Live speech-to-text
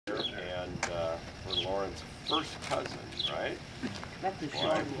Loren's first cousin, right? That's a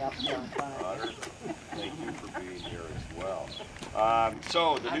shorty up there. Thank you for being here as well.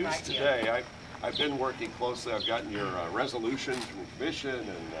 So the news today, I've been working closely. I've gotten your resolutions from the commission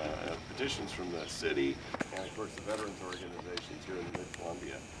and petitions from the city, and of course the veterans organizations here in the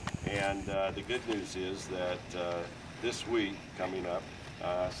Mid-Columbia. And the good news is that this week coming up,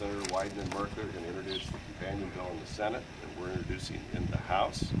 Senator Wyden and Merkley are going to introduce the companion bill in the Senate, and we're introducing it in the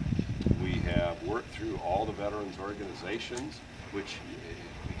House. We have worked through all the veterans organizations, which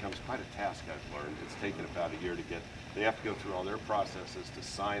becomes quite a task, I've learned. It's taken about a year to get, they have to go through all their processes to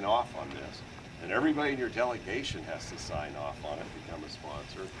sign off on this. And everybody in your delegation has to sign off on it, become a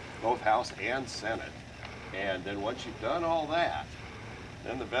sponsor, both House and Senate. And then once you've done all that,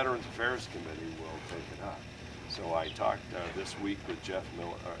 then the Veterans Affairs Committee will take it up. So I talked this week with Jeff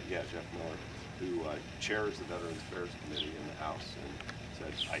Miller, who chairs the Veterans Affairs Committee in the House, and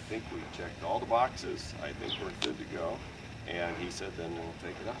said, I think we checked all the boxes. I think we're good to go. And he said, then we'll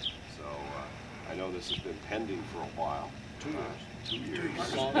take it up. So I know this has been pending for a while. 2 years. 2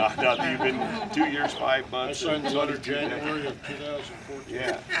 years. Not that you've been 2 years, 5 months. I signed the letter January of 2014.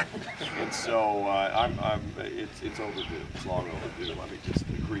 Yeah. And so it's overdue. It's long overdue. Let me just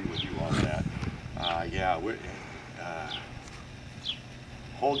agree with you on that.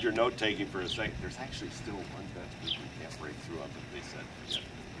 Hold your note taking for a second. There's actually still one veteran who can't break through on, but they said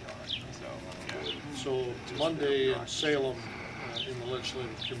forget it. So Monday in Salem, in the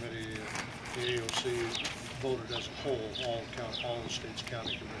legislative committee, the AOC voted as a whole, all the state's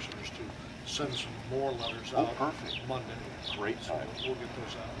county commissioners to send some more letters out. Perfect. Monday. Great time. So we'll get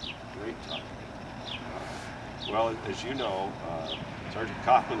those out. Great time. Well, as you know, Sergeant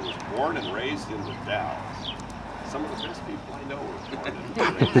Kauffman was born and raised in the Dalles. Some of the best people I know were born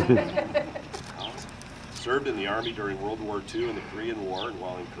and raised in the Dalles. Served in the Army during World War II and the Korean War, and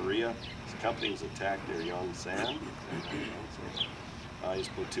while in Korea, his company was attacked near Yongsan. His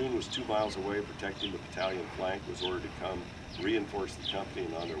platoon was 2 miles away protecting the battalion flank, was ordered to come reinforce the company,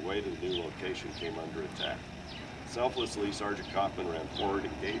 and on their way to the new location came under attack. Selflessly, Sergeant Kaufman ran forward,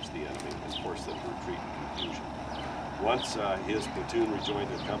 engaged the enemy, and forced them to retreat in confusion. Once his platoon rejoined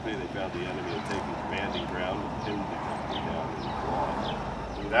the company, they found the enemy had taken commanding ground and pinned the company down in the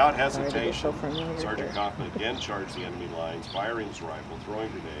wall. Without hesitation, Sergeant Kaufman again charged the enemy lines, firing his rifle, throwing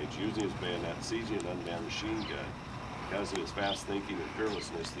grenades, using his bayonet, seizing an unmanned machine gun. Because of his fast thinking and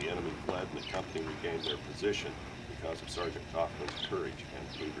fearlessness, the enemy fled and the company regained their position because of Sergeant Kaufman's courage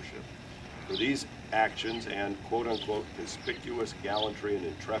and leadership. For these actions and quote-unquote conspicuous gallantry and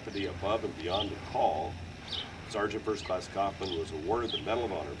intrepidity above and beyond the call, Sergeant First Class Kaufman was awarded the Medal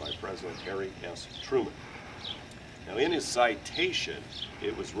of Honor by President Harry S. Truman. Now, in his citation,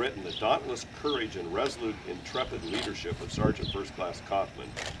 it was written, the dauntless courage and resolute, intrepid leadership of Sergeant First Class Kaufman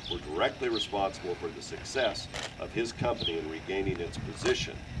were directly responsible for the success of his company in regaining its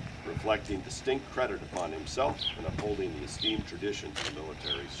position, reflecting distinct credit upon himself and upholding the esteemed traditions of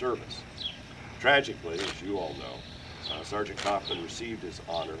military service. Tragically, as you all know, Sergeant Kaufman received his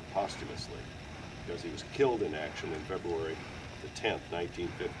honor posthumously because he was killed in action in February the 10th,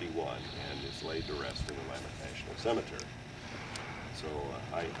 1951, and is laid to rest in the Willamette National Cemetery. So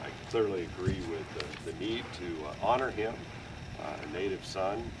I clearly agree with the need to honor him, a native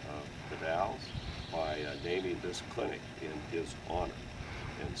son of the Dalles, by naming this clinic in his honor.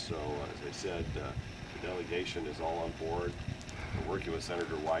 And so, as I said, the delegation is all on board. We're working with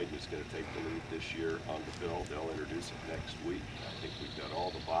Senator Wyden, who's going to take the lead this year on the bill. They'll introduce it next week. I think we've got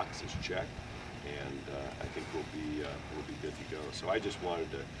all the boxes checked, and I think we'll be good to go. So I just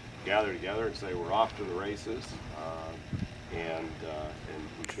wanted to gather together and say we're off to the races, and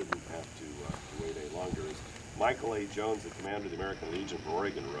we shouldn't have to wait any longer. As Michael A. Jones, the commander of the American Legion for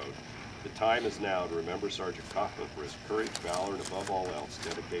Oregon, wrote, "The time is now to remember Sergeant Kaufman for his courage, valor, and above all else,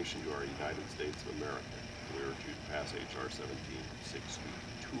 dedication to our United States of America. We urge you to pass H.R.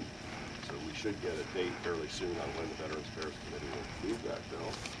 1762. So we should get a date fairly soon on when the Veterans Affairs Committee will move that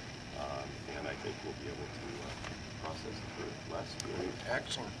bill, and I think we'll be able to process it for less.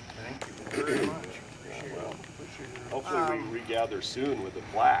 Excellent. Thank you very much. Well, hopefully we regather soon with a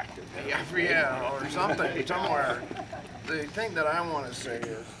plaque. Yeah, or something somewhere. The thing that I want to say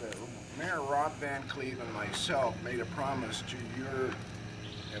is that Mayor Rob Van Cleve and myself made a promise to your,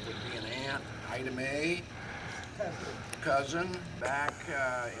 it would be an aunt, item A, cousin, back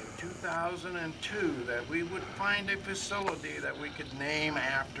in 2002, that we would find a facility that we could name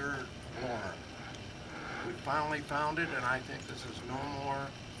after Loren. We finally found it, and I think this is no more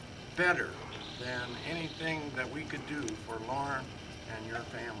better than anything that we could do for Loren and your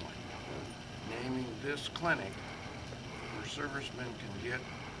family. Naming this clinic where servicemen can get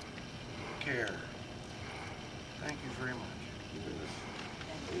care Thank you very much.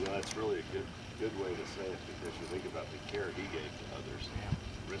 You know, that's really a good way to say it, because you think about the care he gave to others,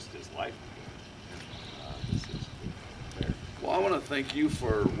 risked his life. This is fair. Well, I want to thank you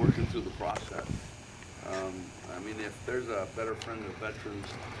for working through the process. I mean, if there's a better friend of veterans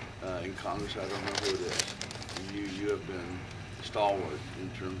in Congress, I don't know who it is. You have been stalwart in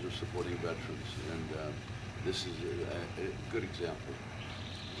terms of supporting veterans, and this is a good example.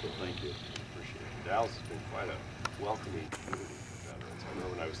 So thank you. Appreciate it. Dalles has been quite a welcoming community for veterans. I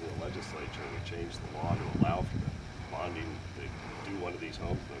remember when I was in the legislature, we changed the law to allow for the bonding to do one of these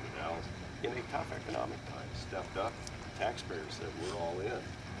homes in the Dalles. In a tough economic time, stepped up. Taxpayers said, we're all in.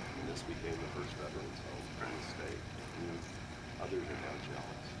 And this became the first veterans home in the state. And others are now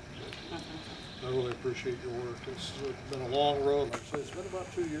jealous. I really appreciate your work. It's been a long road. Like I say, it's been about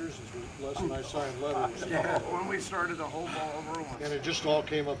 2 years since Les and I signed letters. Yeah, when we started the whole ball rolling. And it just all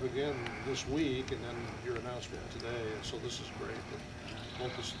came up again this week, and then your announcement today, and so this is great. I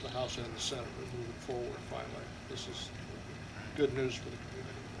hope the House and the Senate are moving forward finally. This is good news for the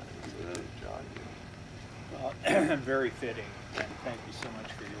community. John. Well, very fitting, and thank you so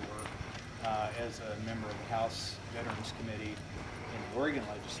much for your work. As a member of the House Veterans Committee in the Oregon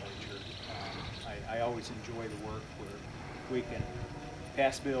legislature, I always enjoy the work where we can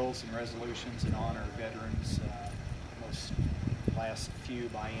pass bills and resolutions in honor of veterans. Most last few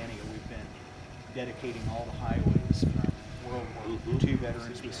biennia, we've been dedicating all the highways from World War II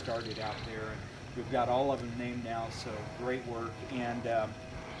veterans. We started out there, and we've got all of them named now, so great work. And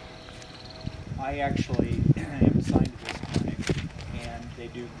I actually am assigned to this clinic, and they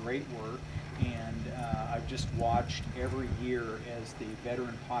do great work. And I've just watched every year as the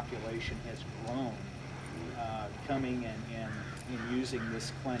veteran population has grown, coming and using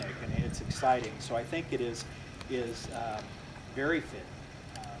this clinic, and it's exciting. So I think it is very fit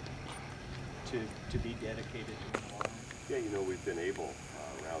to be dedicated to it. Yeah, you know, we've been able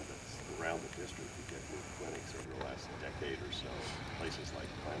around the district to get new clinics over the last decade or so. Places like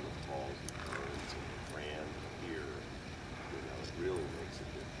Klamath Falls and Burns and Grand and here. You know, it really makes a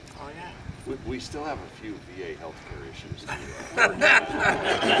difference. Oh, yeah. We still have a few VA healthcare issues.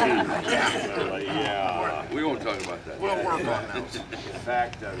 Yeah. We won't talk about that. We'll work on those. In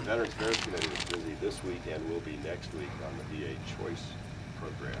fact, the Veterans Affairs Committee was busy this week and will be next week on the VA Choice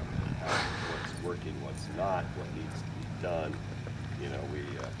program. What's working, what's not, what needs to be done. You know, we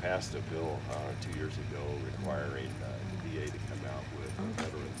passed a bill 2 years ago requiring the VA to come out with a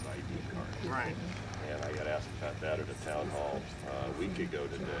veteran's ID card. Right. And I got asked about that at a town hall a week ago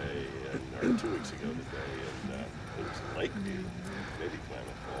today, or 2 weeks ago today, and it was in Lakeview, maybe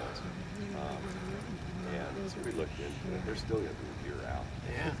Klamath Falls. And so we looked into it. They're still going to be a year out.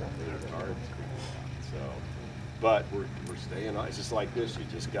 Yeah. Their cards. So, but we're staying on. It's just like this. You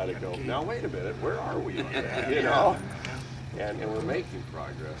just got to go. Now wait a minute. Where are we on that? You know. And we're making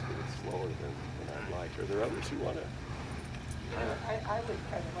progress, but it's slower than I'd like. Are there others who want to? I would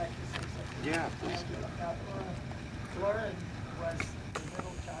kind of like to say something. Yeah, please do. Loren was the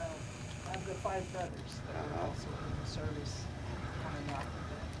middle child of the 5 brothers that were also in the service coming out of the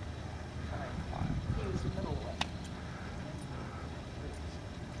time. He was the middle one.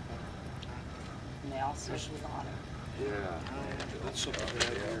 And they all served with honor. Yeah. That's something we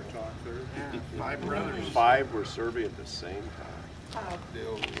had in your talk there. Yeah, 5 brothers. 5 were serving at the same time. Yeah,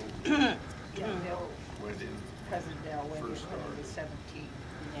 Bill, Cousin Dale went in when he was 17.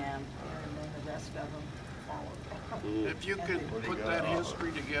 Yeah. And then the rest of them followed. If you could put that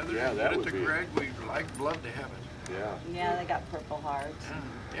history together Yeah, and that get it would to be- Greg, we'd love to have it. Yeah. Yeah, they got Purple Hearts.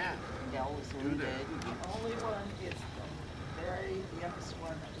 Yeah. Dell was Do wounded. that. The only one is the very youngest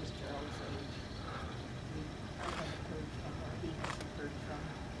one that was Gerald's age. I haven't heard from her, he hasn't heard from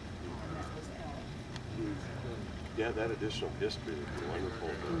her, and that was Alan. Yeah, that additional history would be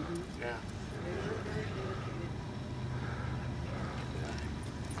wonderful. Yeah. They were very dedicated.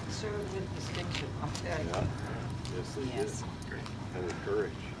 Served with distinction, I'll tell you. Yeah. Yes, they Yes. did. And with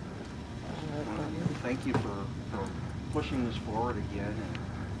courage. Thank you for pushing this forward again,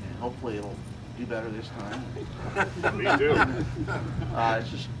 and hopefully it'll do better this time. Me too. It's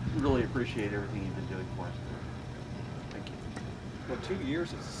just really appreciate everything you've been doing for us. Thank you. Well, 2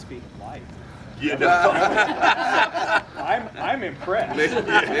 years is the speed of light. You know. I'm impressed. Maybe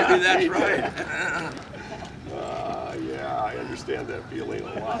that's right. Yeah, I understand that feeling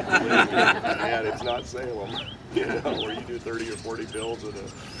a lot. And it's not Salem, you know, where you do 30 or 40 bills in a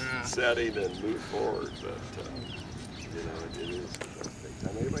setting and move forward. But, you know, it is.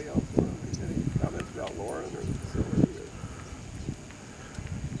 Anybody else want to make any comments about Loren or the facility?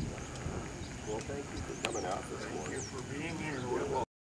 Well, thank you for coming out this morning. Thank you for being